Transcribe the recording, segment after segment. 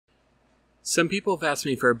Some people have asked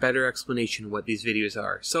me for a better explanation of what these videos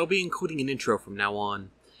are, so I'll be including an intro from now on.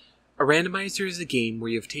 A randomizer is a game where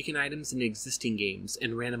you have taken items in existing games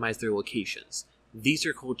and randomized their locations. These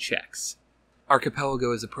are called checks.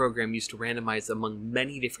 Archipelago is a program used to randomize among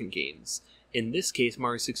many different games, in this case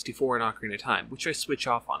Mario 64 and Ocarina of Time, which I switch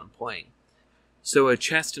off on and playing. So a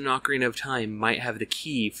chest in Ocarina of Time might have the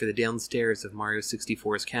key for the downstairs of Mario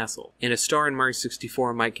 64's castle, and a star in Mario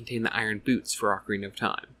 64 might contain the iron boots for Ocarina of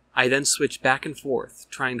Time. I then switch back and forth,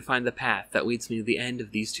 trying to find the path that leads me to the end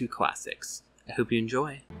of these two classics. I hope you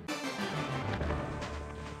enjoy.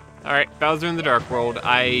 Alright, Bowser in the Dark World.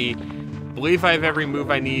 I believe I have every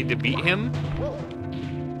move I need to beat him.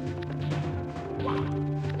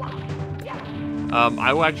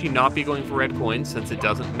 I will actually not be going for red coins since it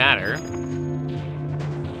doesn't matter.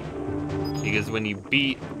 Because when you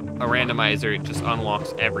beat a randomizer, it just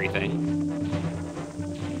unlocks everything.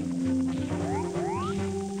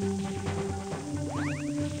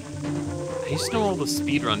 I used to know all the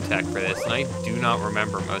speedrun tech for this, and I do not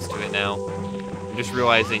remember most of it now. I'm just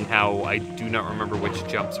realizing how I do not remember which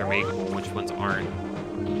jumps are makeable and which ones aren't.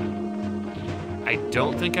 I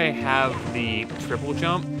don't think I have the triple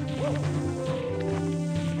jump,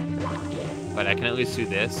 but I can at least do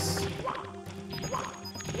this.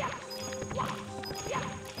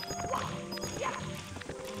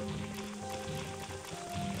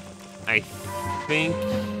 I think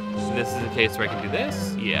this is the case where I can do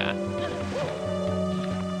this? Yeah.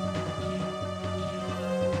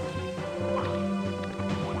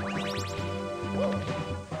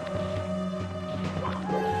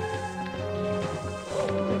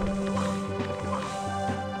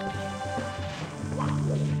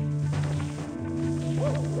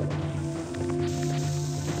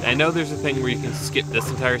 I know there's a thing where you can skip this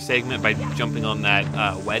entire segment by jumping on that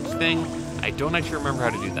wedge thing. I don't actually remember how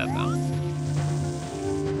to do that, though.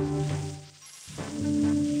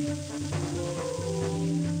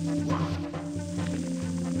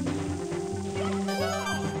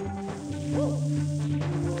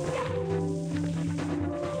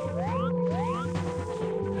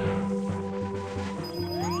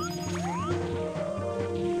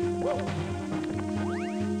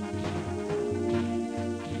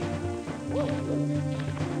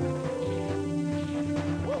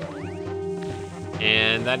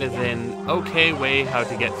 And that is an okay way how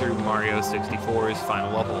to get through Mario 64's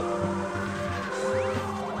final level.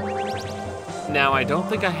 Now, I don't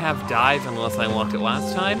think I have dive unless I unlocked it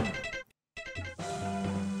last time.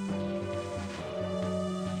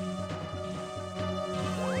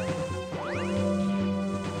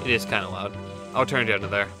 It is kind of loud. I'll turn it down to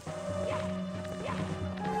there.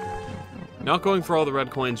 Not going for all the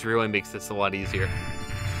red coins really makes this a lot easier.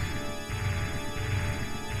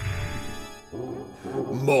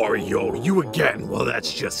 Mario, you again? Well,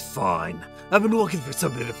 that's just fine. I've been looking for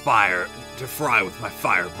something to fry with my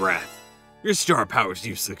fire breath. Your star power's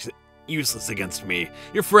useless against me.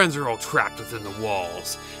 Your friends are all trapped within the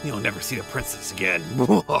walls. You'll never see the princess again.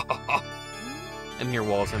 I'm near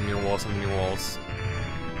walls, I'm near walls, I'm near walls.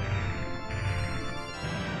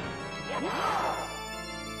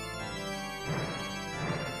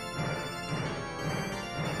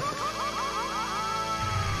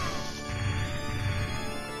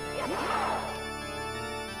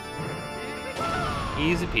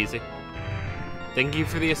 Easy peasy. Thank you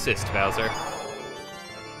for the assist, Bowser.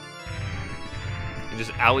 And just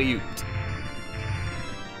alley-ooped.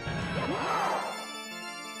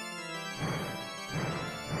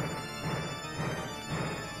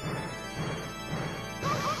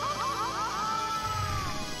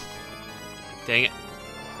 Dang it.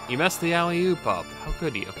 You messed the alley-oop up. How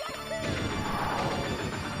could you?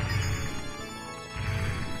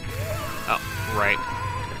 Oh, right.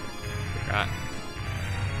 Forgot.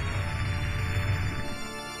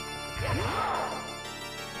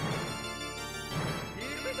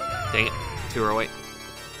 Dang it, too early.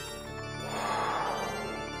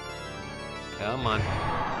 Come on.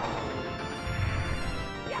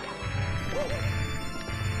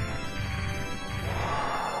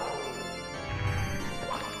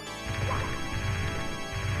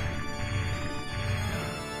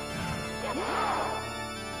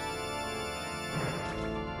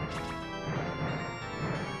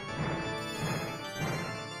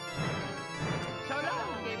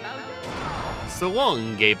 So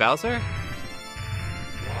long, gay Bowser.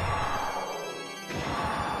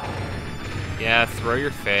 Yeah, throw your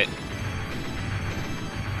fit.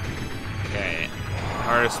 Okay.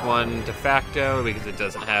 Hardest one de facto because it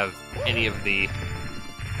doesn't have any of the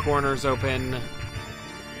corners open.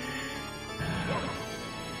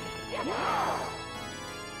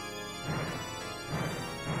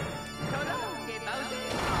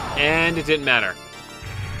 And it didn't matter.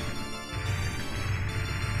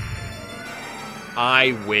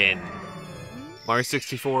 I win. Mario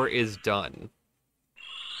 64 is done.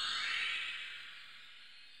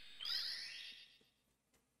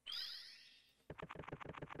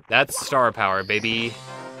 That's star power, baby.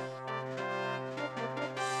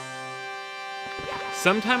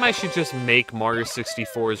 Sometime I should just make Mario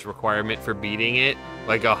 64's requirement for beating it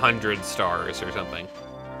like 100 stars or something.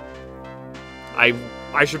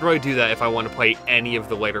 I should probably do that if I want to play any of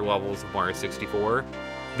the later levels of Mario 64,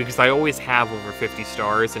 because I always have over 50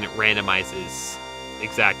 stars and it randomizes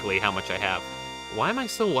exactly how much I have. Why am I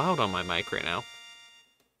so loud on my mic right now?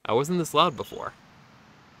 I wasn't this loud before.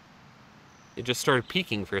 It just started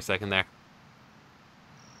peaking for a second there.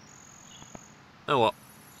 Oh well.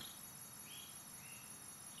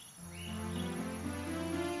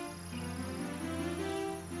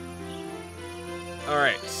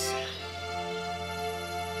 Alright.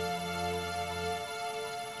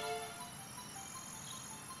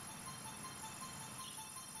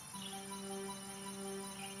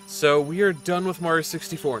 So we are done with Mario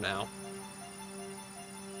 64 now.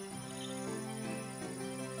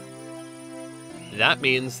 That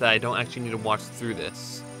means that I don't actually need to watch through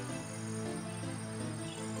this.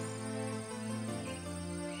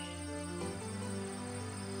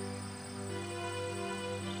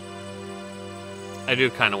 I do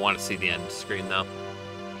kind of want to see the end screen, though.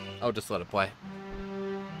 I'll just let it play.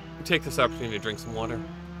 Take this opportunity to drink some water.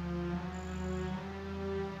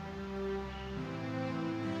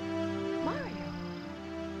 Mario!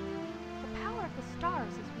 The power of the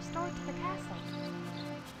stars is restored to the castle.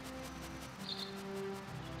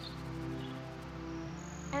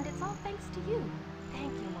 And it's all thanks to you.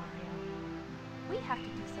 Thank you, Mario. We have to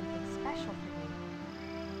do something special for you.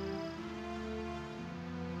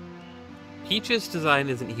 Peach's design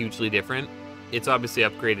isn't hugely different. It's obviously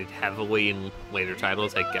upgraded heavily in later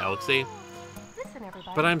titles like Galaxy. Listen,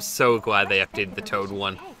 everybody. But I'm so glad they updated the Toad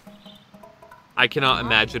one. I cannot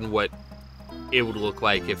imagine what it would look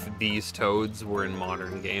like if these Toads were in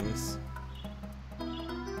modern games.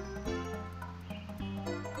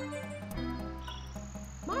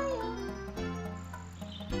 Mario!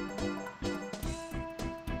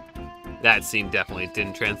 That scene definitely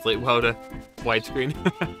didn't translate well to widescreen.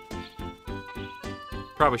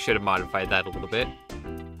 Probably should have modified that a little bit.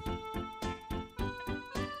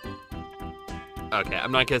 Okay,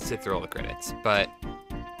 I'm not gonna sit through all the credits, but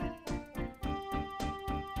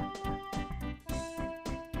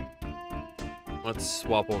let's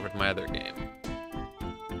swap over to my other game.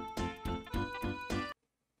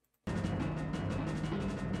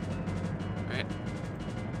 Alright.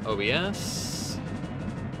 OBS.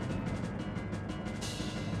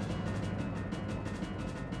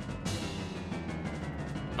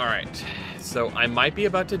 Alright, so I might be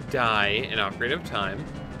about to die in Ocarina of Time,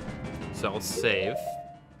 so I'll save.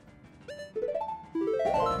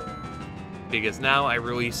 Because now I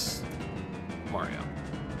release Mario.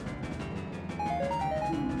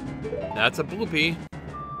 That's a bloopy.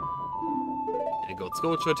 And a gold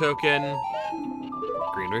sculpture token.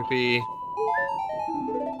 Green rupee.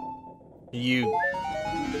 You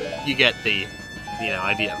get the,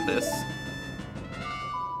 idea of this.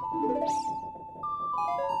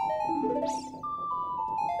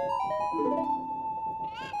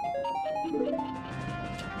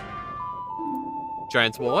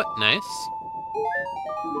 Giant's wallet, nice.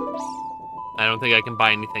 I don't think I can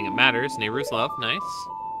buy anything that matters. Neighbor's love, nice.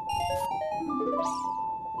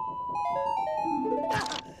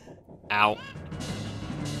 Ow.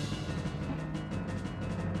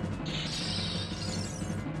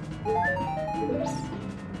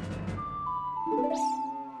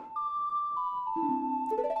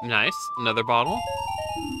 Nice, another bottle.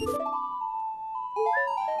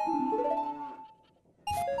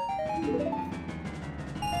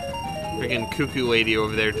 Freaking cuckoo lady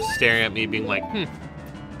over there just staring at me being like,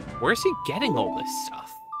 where's he getting all this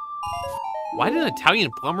stuff? Why did an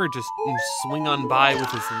Italian plumber just swing on by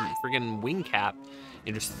with his friggin' wing cap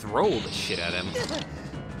and just throw all this shit at him?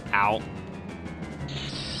 Ow.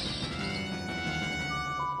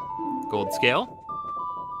 Gold scale.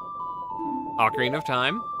 Ocarina of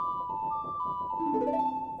Time.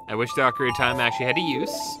 I wish the Ocarina of Time actually had a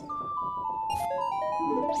use.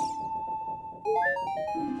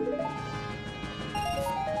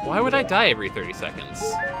 Why would I die every 30 seconds?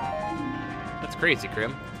 That's crazy,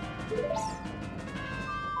 Krim.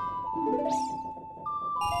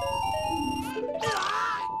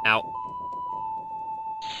 Ow.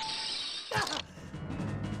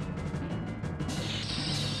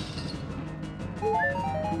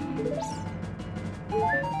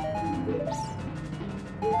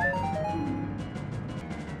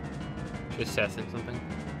 Just testing something.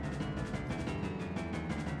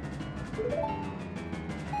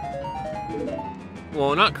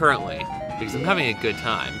 Well, not currently, because I'm having a good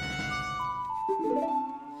time.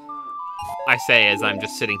 I say as I'm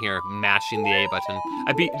just sitting here mashing the A button.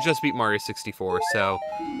 I just beat Mario 64, so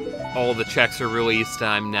all the checks are released.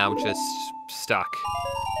 I'm now just stuck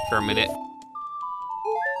for a minute.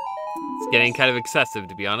 It's getting kind of excessive,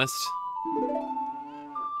 to be honest.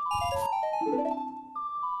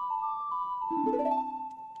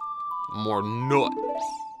 More nut.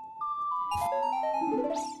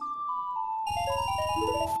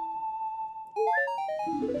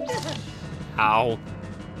 Ow.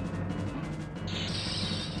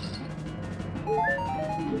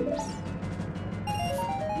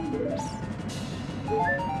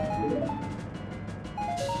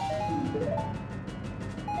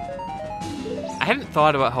 I hadn't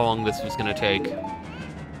thought about how long this was gonna take.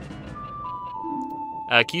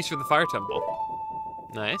 Keys for the fire temple.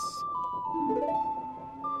 Nice.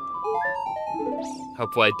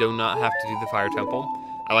 Hopefully I do not have to do the fire temple.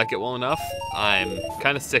 I like it well enough. I'm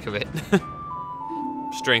kind of sick of it.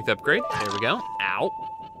 Strength upgrade. There we go. Ow.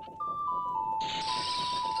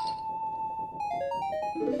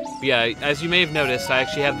 But yeah, as you may have noticed, I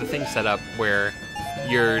actually have the thing set up where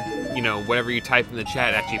whatever you type in the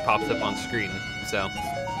chat actually pops up on screen. So.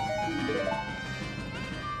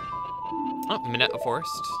 Oh, Minetta Forest.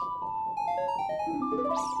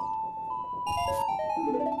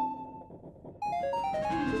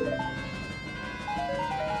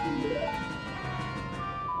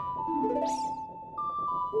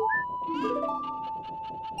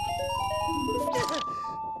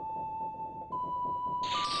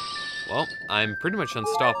 Well, I'm pretty much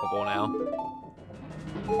unstoppable now.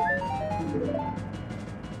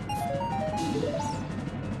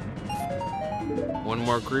 One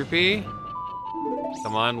more groupie.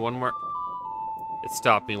 Come on, one more. It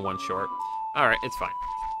stopped me one short. Alright, it's fine.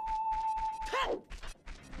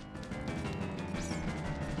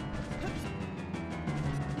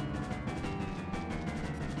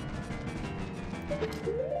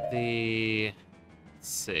 Let's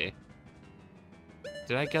see.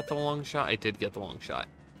 Did I get the long shot? I did get the long shot.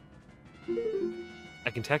 I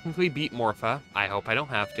can technically beat Morpha. I hope I don't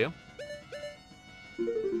have to.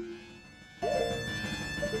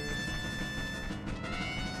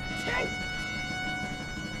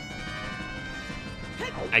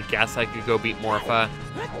 I guess I could go beat Morpha,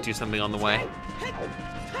 do something on the way.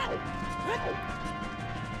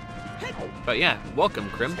 But yeah, welcome,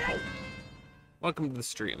 Krim. Welcome to the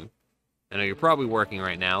stream. I know you're probably working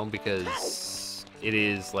right now because it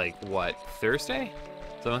is like, what, Thursday?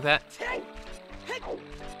 Something like that?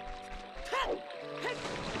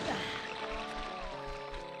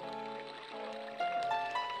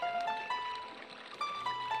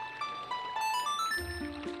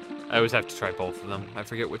 I always have to try both of them. I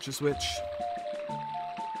forget which is which.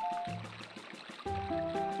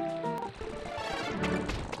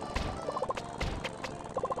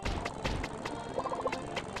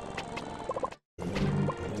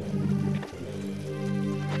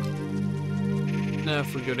 Now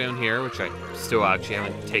if we go down here, which I still actually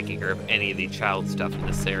haven't taken care of any of the child stuff in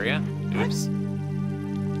this area. Oops.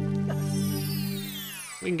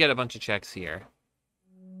 We can get a bunch of checks here.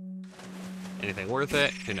 Anything worth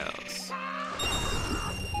it? Who knows?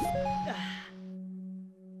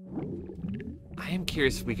 I am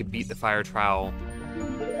curious if we could beat the fire trial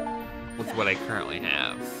with what I currently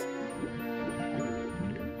have.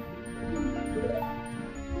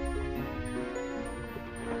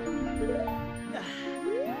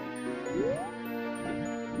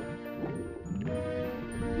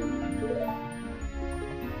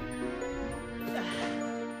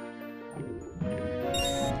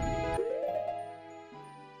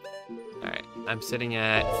 I'm sitting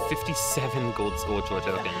at 57 gold Sculpture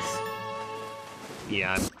tokens.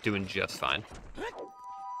 Yeah, I'm doing just fine.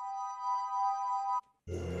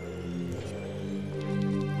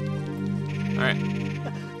 Alright.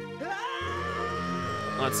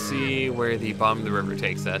 Let's see where the bottom of the river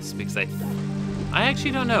takes us, because I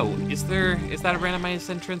actually don't know. Is that a randomized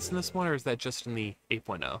entrance in this one, or is that just in the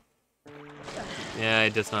 8.0? Yeah,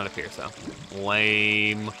 it does not appear so.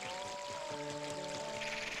 Lame.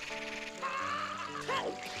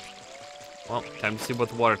 Well, time to see what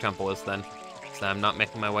the water temple is then. So I'm not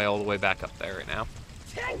making my way all the way back up there right now.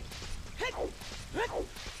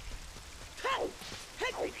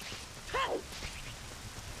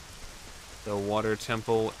 The water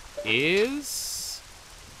temple is...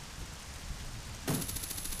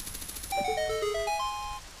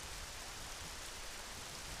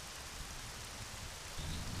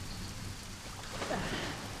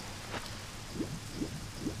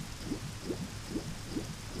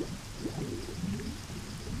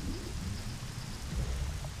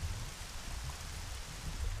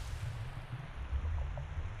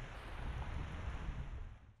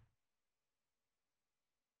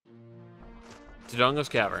 Dodongo's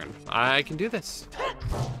Cavern. I can do this.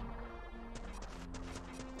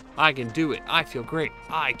 I can do it. I feel great.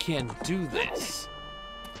 I can do this.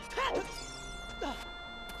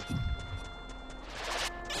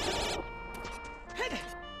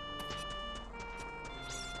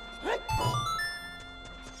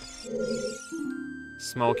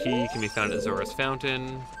 Small key can be found at Zora's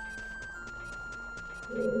Fountain.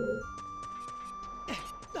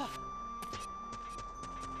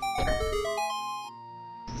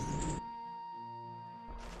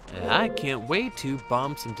 I can't wait to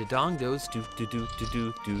bomb some Dodongos.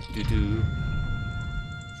 Do.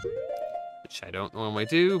 Which I don't normally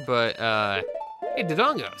do, but hey,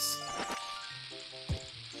 Dodongos.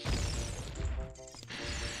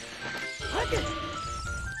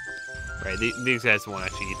 Right, these guys won't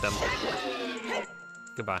actually eat them.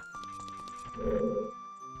 Goodbye.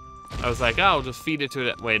 I was like, oh, I'll just feed it to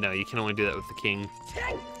it. Wait, no, you can only do that with the king.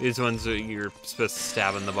 These ones are, you're supposed to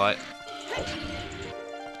stab in the butt.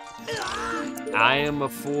 I am a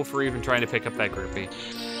fool for even trying to pick up that groupie.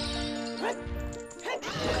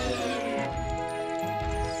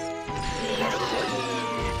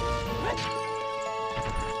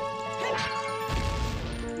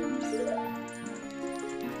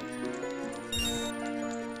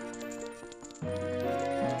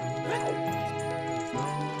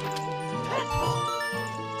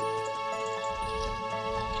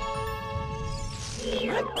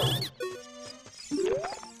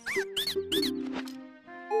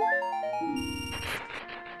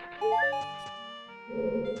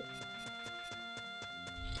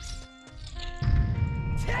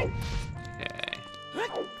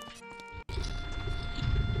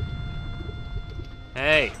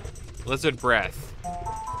 Hey, lizard breath.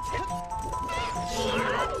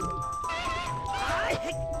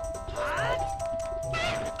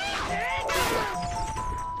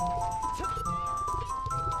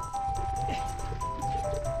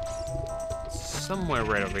 Somewhere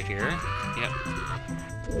right over here. Yep.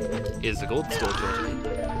 Is the gold skull totem.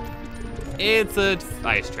 It's a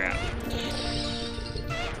ice trap.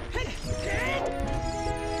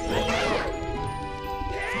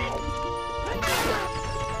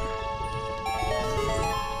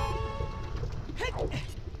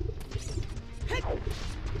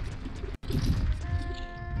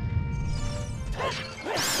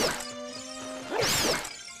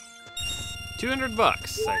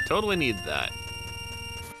 $200. I totally need that.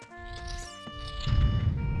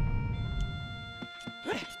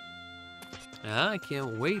 I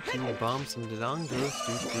can't wait to bomb some Dodongos.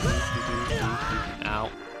 Ow.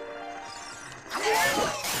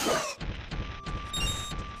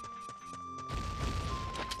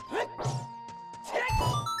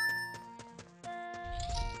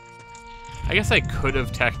 I guess I could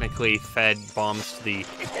have technically fed bombs to the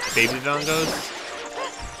baby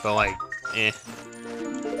Dodongos, but like, eh.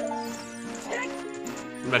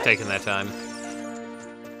 I'm not taking that time.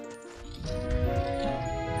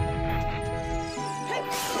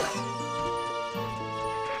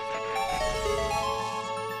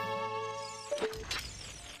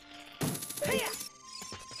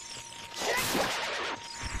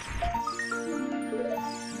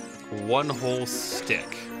 One whole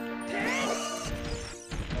stick.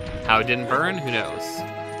 How it didn't burn? Who knows?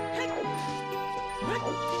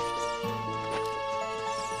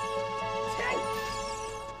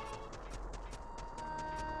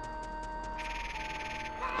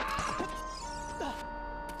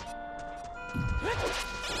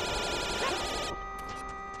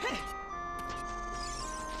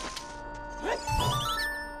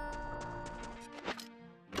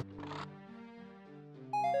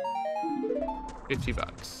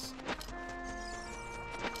 $50.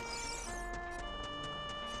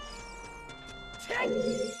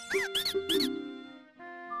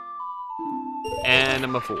 And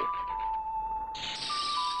I'm a fool.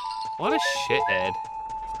 What a shithead.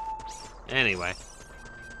 Anyway.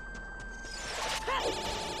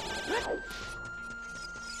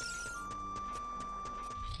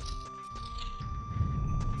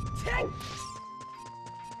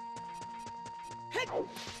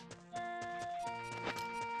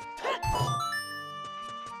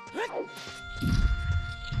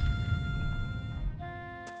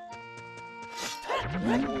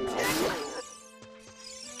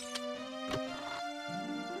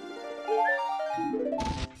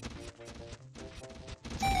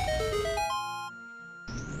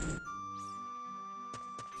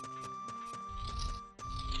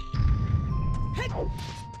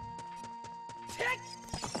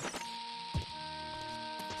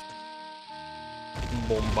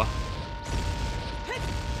 Bomba.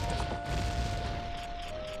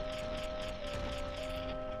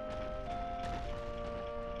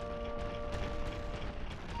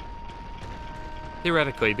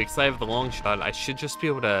 Theoretically, because I have the long shot, I should just be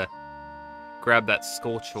able to grab that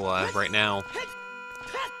Skulltula right now.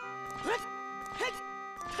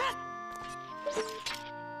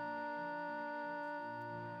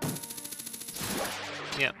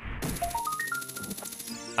 Yeah.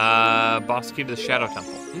 Boss key to the Shadow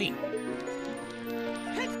Temple. Neat.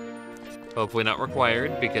 Hopefully not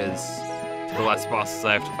required, because the less bosses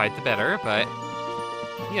I have to fight, the better, but,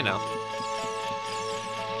 you know.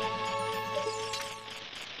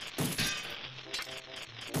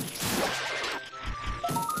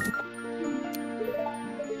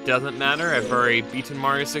 Doesn't matter, I've already beaten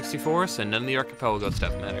Mario 64, so none of the Archipelago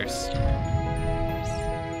stuff matters.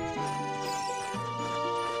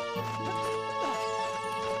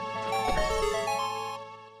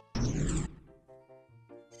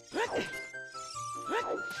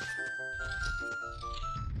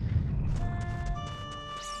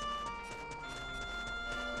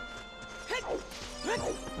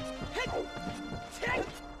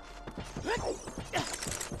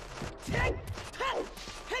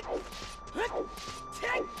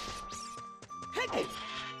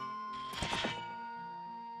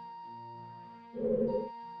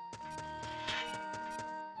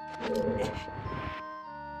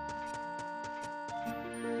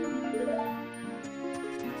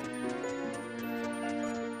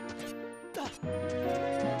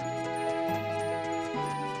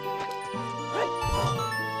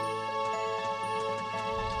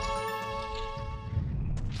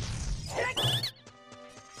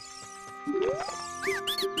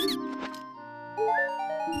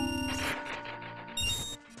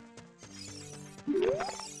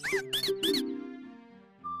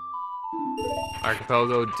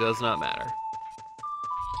 Archipelago does not matter.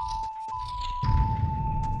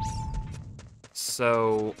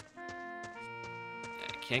 So,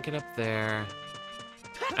 I can't get up there.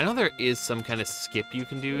 I know there is some kind of skip you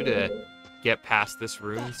can do to get past this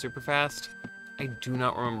room super fast. I do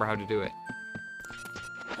not remember how to do it.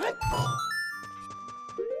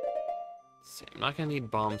 See, I'm not gonna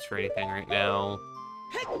need bombs for anything right now.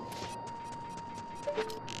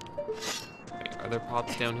 Wait, are there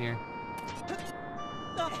pots down here?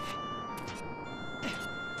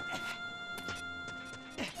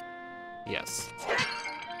 Yes.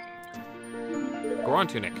 Goron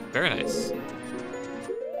tunic, very nice.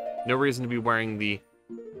 No reason to be wearing the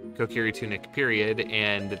Kokiri tunic, period,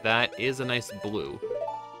 and that is a nice blue.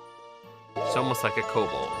 It's almost like a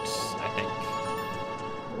cobalt, I think.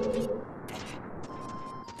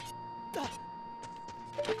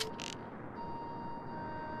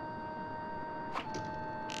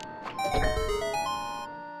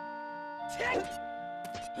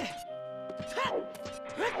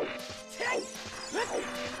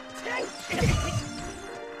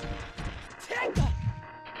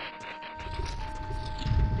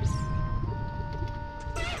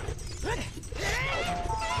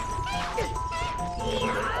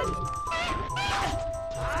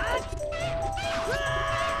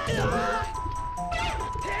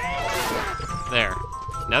 There.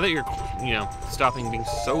 Now that you're, you know, stopping being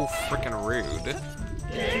so freaking rude.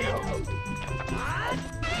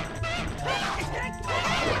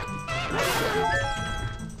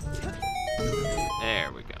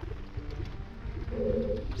 There we go.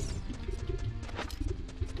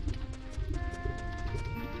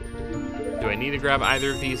 Do I need to grab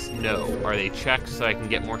either of these? No. Are they checked so I can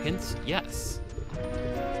get more hints? Yes.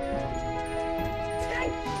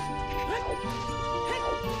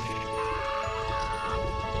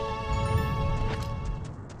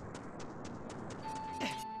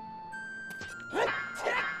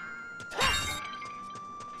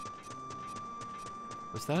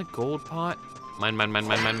 Was that a gold pot? Mine.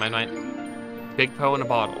 Big Poe in a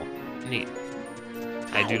bottle. Neat.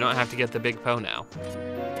 I do not have to get the Big Poe now.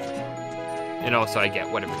 And also I get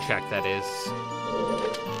whatever check that is.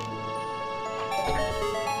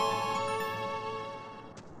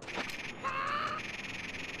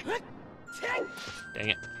 Dang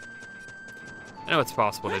it. I know it's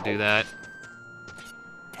possible to do that.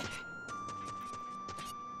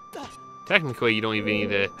 Technically, you don't even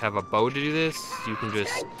need to have a bow to do this. You can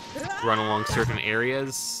just run along certain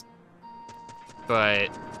areas. But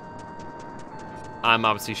I'm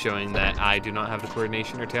obviously showing that I do not have the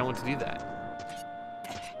coordination or talent to do that.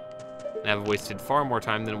 And I've wasted far more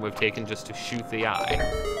time than it would have taken just to shoot the eye.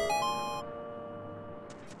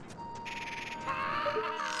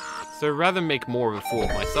 So rather than make more of a fool of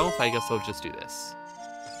myself, I guess I'll just do this.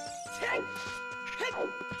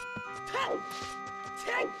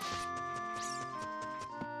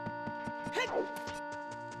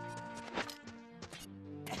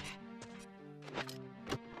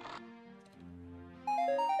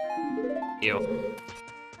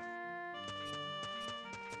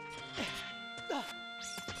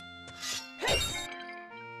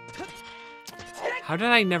 How did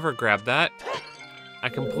I never grab that? I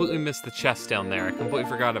completely missed the chest down there. I completely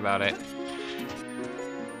forgot about it.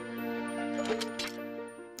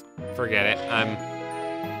 Forget it. I'm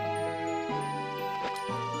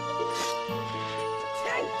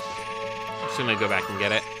just gonna go back and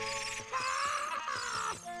get it.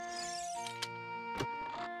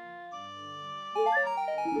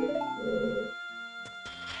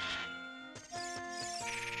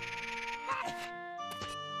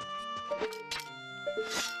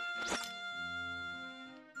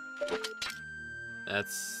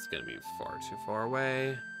 That's gonna be far too far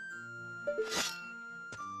away.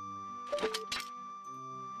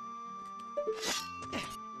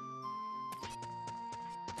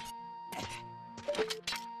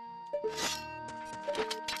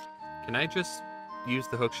 Can I just use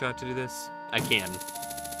the hookshot to do this? I can.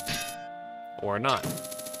 Or not.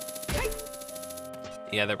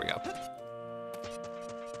 Yeah, there we go.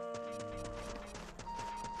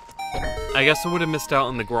 I guess I would have missed out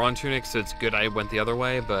on the Goron tunic, so it's good I went the other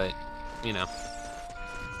way, but, you know.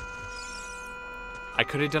 I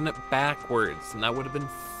could have done it backwards, and that would have been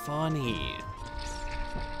funny.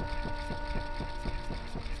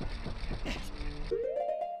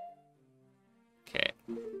 Okay.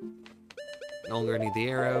 No longer need the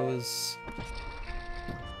arrows.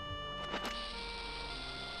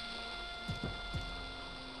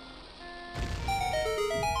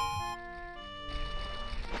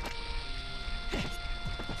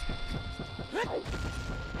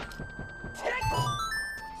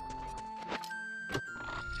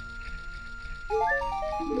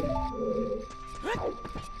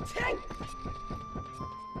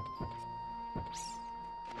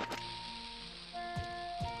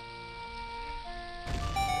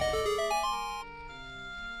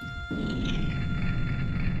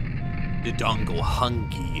 Dodongo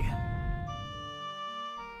hunky.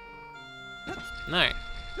 Alright.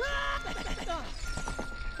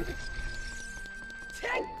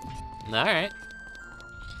 Alright.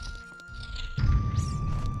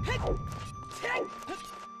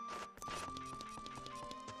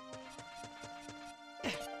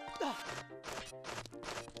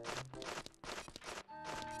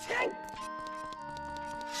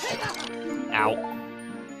 Ow.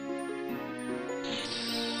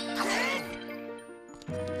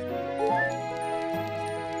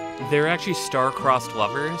 They're actually star-crossed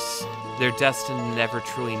lovers. They're destined to never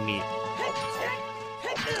truly meet.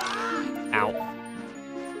 Ow.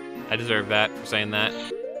 I deserve that for saying that.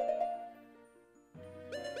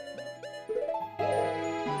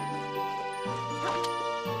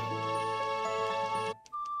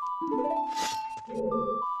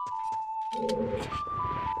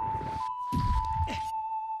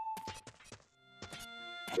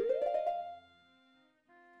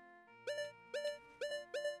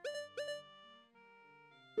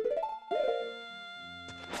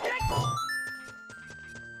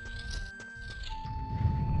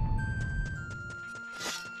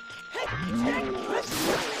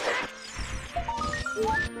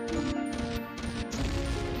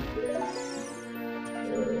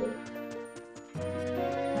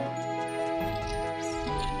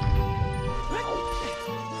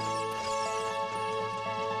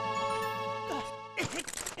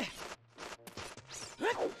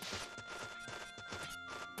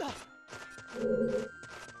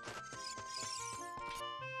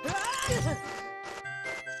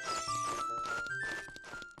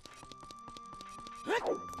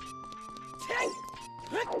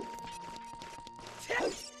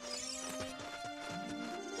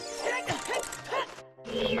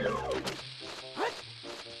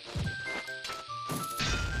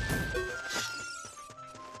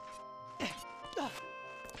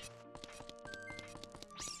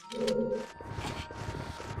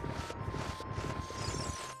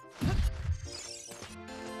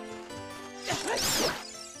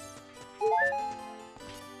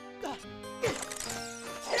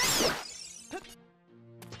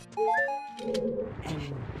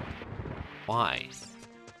 Why?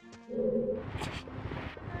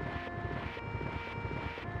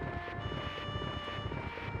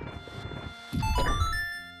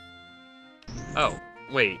 Oh,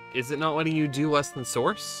 wait, is it not letting you do less than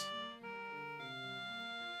source?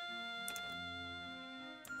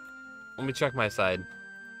 Let me check my side.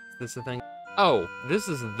 Is this a thing? Oh, this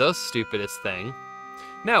is the stupidest thing.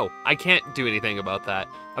 No, I can't do anything about that.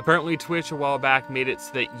 Apparently Twitch a while back made it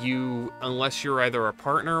so that you, unless you're either a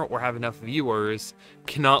partner or have enough viewers,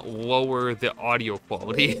 cannot lower the audio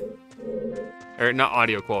quality. Or not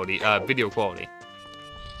audio quality, video quality.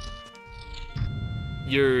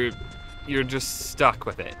 You're just stuck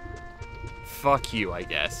with it. Fuck you, I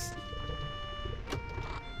guess.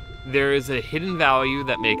 there is a hidden value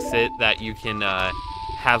that makes it that you can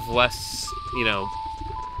have less, you know,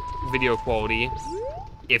 video quality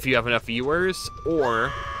if you have enough viewers,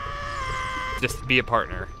 or just be a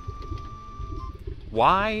partner.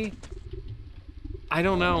 Why? I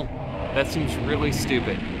don't know. That seems really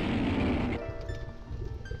stupid.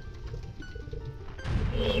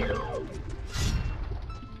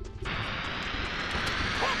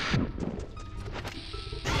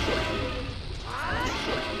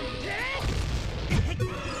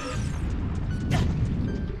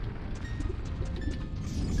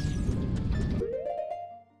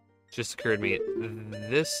 Just occurred to me,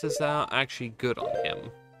 this is actually good on him.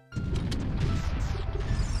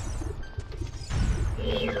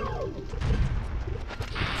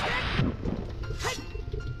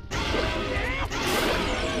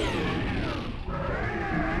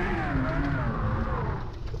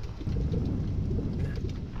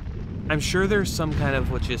 I'm sure there's some kind of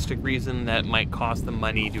logistic reason that might cost them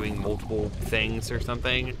money doing multiple things or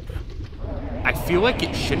something. I feel like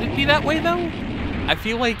it shouldn't be that way though. I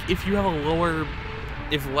feel like if you have a lower,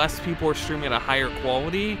 if less people are streaming at a higher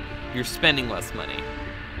quality, you're spending less money.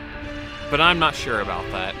 But I'm not sure about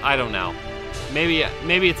that. I don't know. Maybe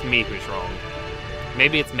it's me who's wrong.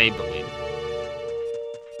 Maybe it's Maybelline.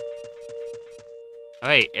 Oh,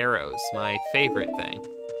 hey, arrows, my favorite thing.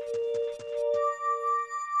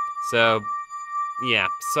 So, yeah,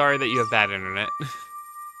 sorry that you have bad internet.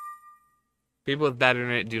 People with bad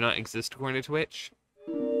internet do not exist according to Twitch.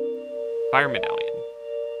 Fire medallion.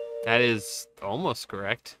 That is almost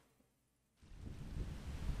correct.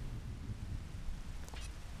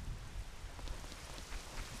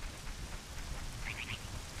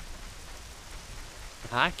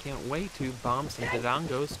 I can't wait to bomb some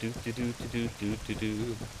Dodongos. Do do do do do do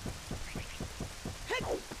do.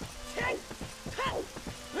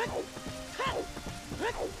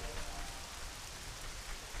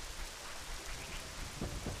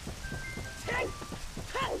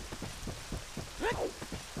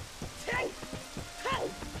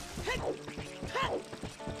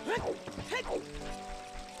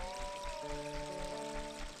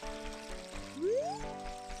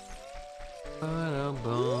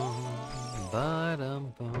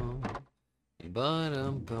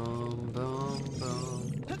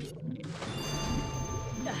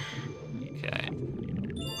 Okay.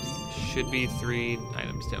 Should be 3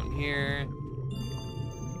 items down here.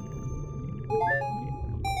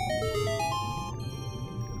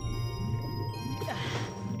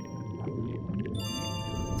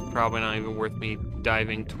 It's probably not even worth me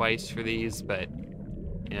diving twice for these, but,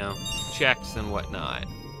 you know, checks and whatnot.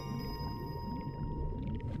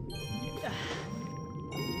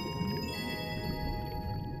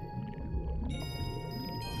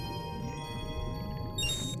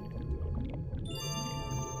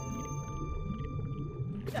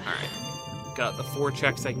 Got the 4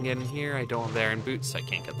 checks I can get in here. I don't have the iron boots, so I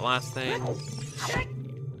can't get the last thing.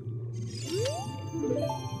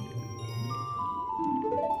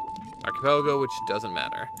 Archipelago, which doesn't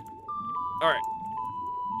matter. Alright.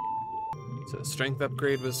 So the strength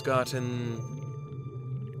upgrade was gotten.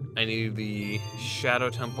 I need the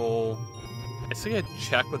Shadow Temple. I still gotta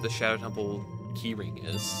check what the Shadow Temple keyring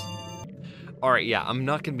is. Alright, yeah, I'm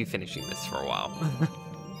not gonna be finishing this for a while.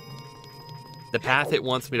 The path it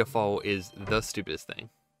wants me to follow is the stupidest thing.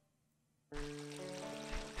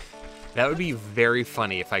 That would be very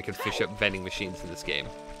funny if I could fish up vending machines in this game.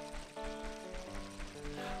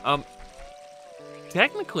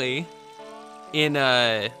 Technically, in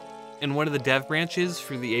one of the dev branches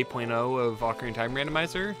for the 8.0 of Ocarina Time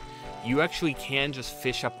Randomizer, you actually can just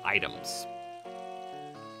fish up items.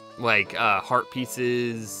 Like heart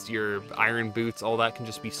pieces, your iron boots, all that can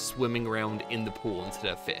just be swimming around in the pool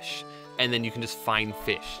instead of fish. And then you can just find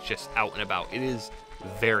fish just out and about. It is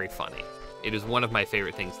very funny. It is one of my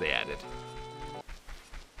favorite things they added.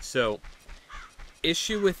 So,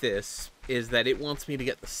 issue with this is that it wants me to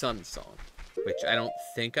get the Sun Song, which I don't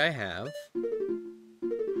think I have.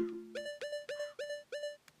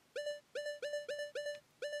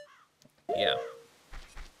 Yeah.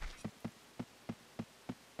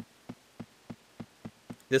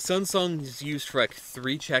 The Sun Song is used for like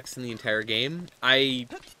 3 checks in the entire game. I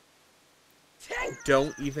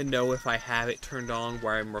don't even know if I have it turned on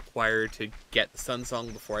where I'm required to get the Sun Song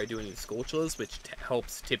before I do any Skulltulas, which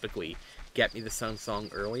helps typically get me the Sun Song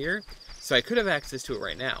earlier. So I could have access to it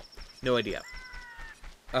right now. No idea.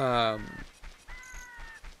 The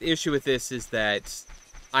issue with this is that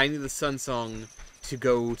I need the Sun Song to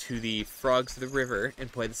go to the Frogs of the River and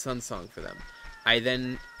play the Sun Song for them. I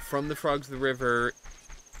then, from the Frogs of the River,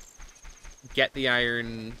 get the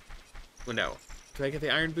iron... Well, no. Do I get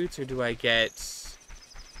the iron boots, or do I get...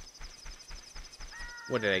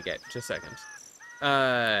 What did I get? Just a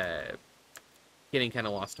second. Getting kind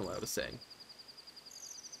of lost in what I was saying.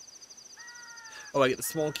 Oh, I get the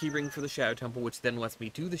small keyring for the Shadow Temple, which then lets me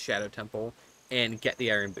do the Shadow Temple and get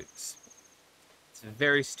the iron boots. It's a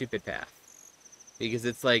very stupid path. Because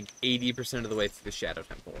it's like 80% of the way through the Shadow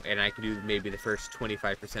Temple, and I can do maybe the first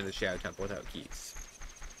 25% of the Shadow Temple without keys.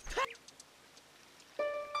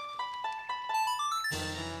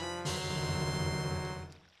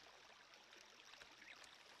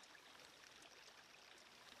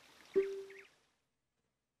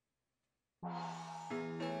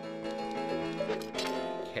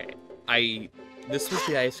 Okay, this was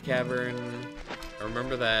the ice cavern. I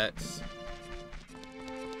remember that.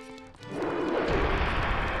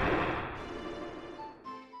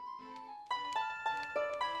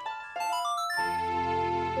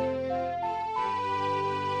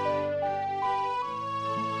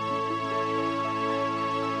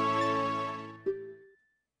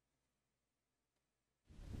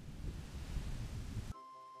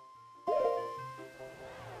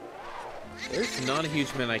 There's not a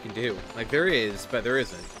huge amount I can do. Like, there is, but there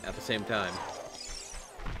isn't at the same time.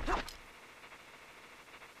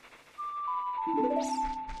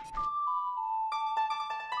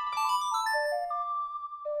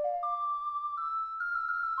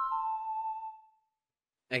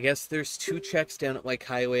 I guess there's 2 checks down at like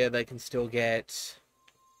Highway that I can still get.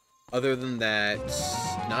 Other than that,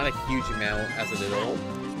 not a huge amount as an adult.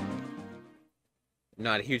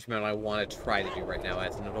 Not a huge amount I want to try to do right now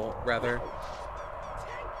as an adult, rather.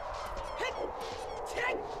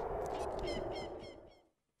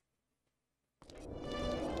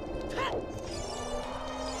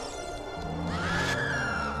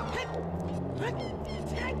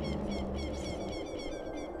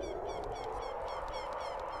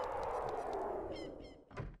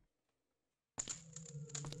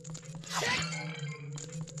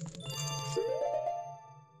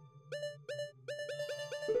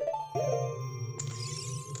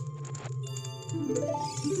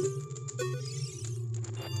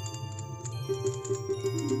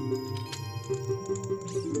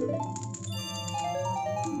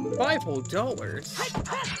 $5.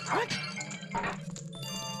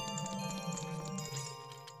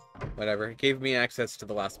 Whatever, it gave me access to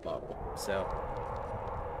the last bottle, so...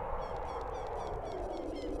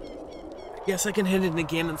 I guess I can head into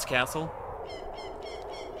Ganon's castle.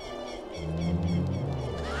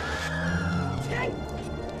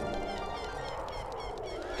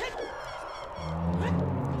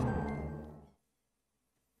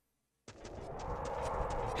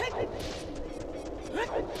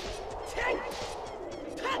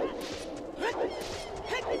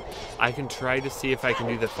 I can try to see if I can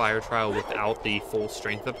do the fire trial without the full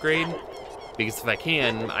strength upgrade, because if I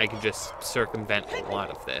can just circumvent a lot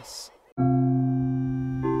of this.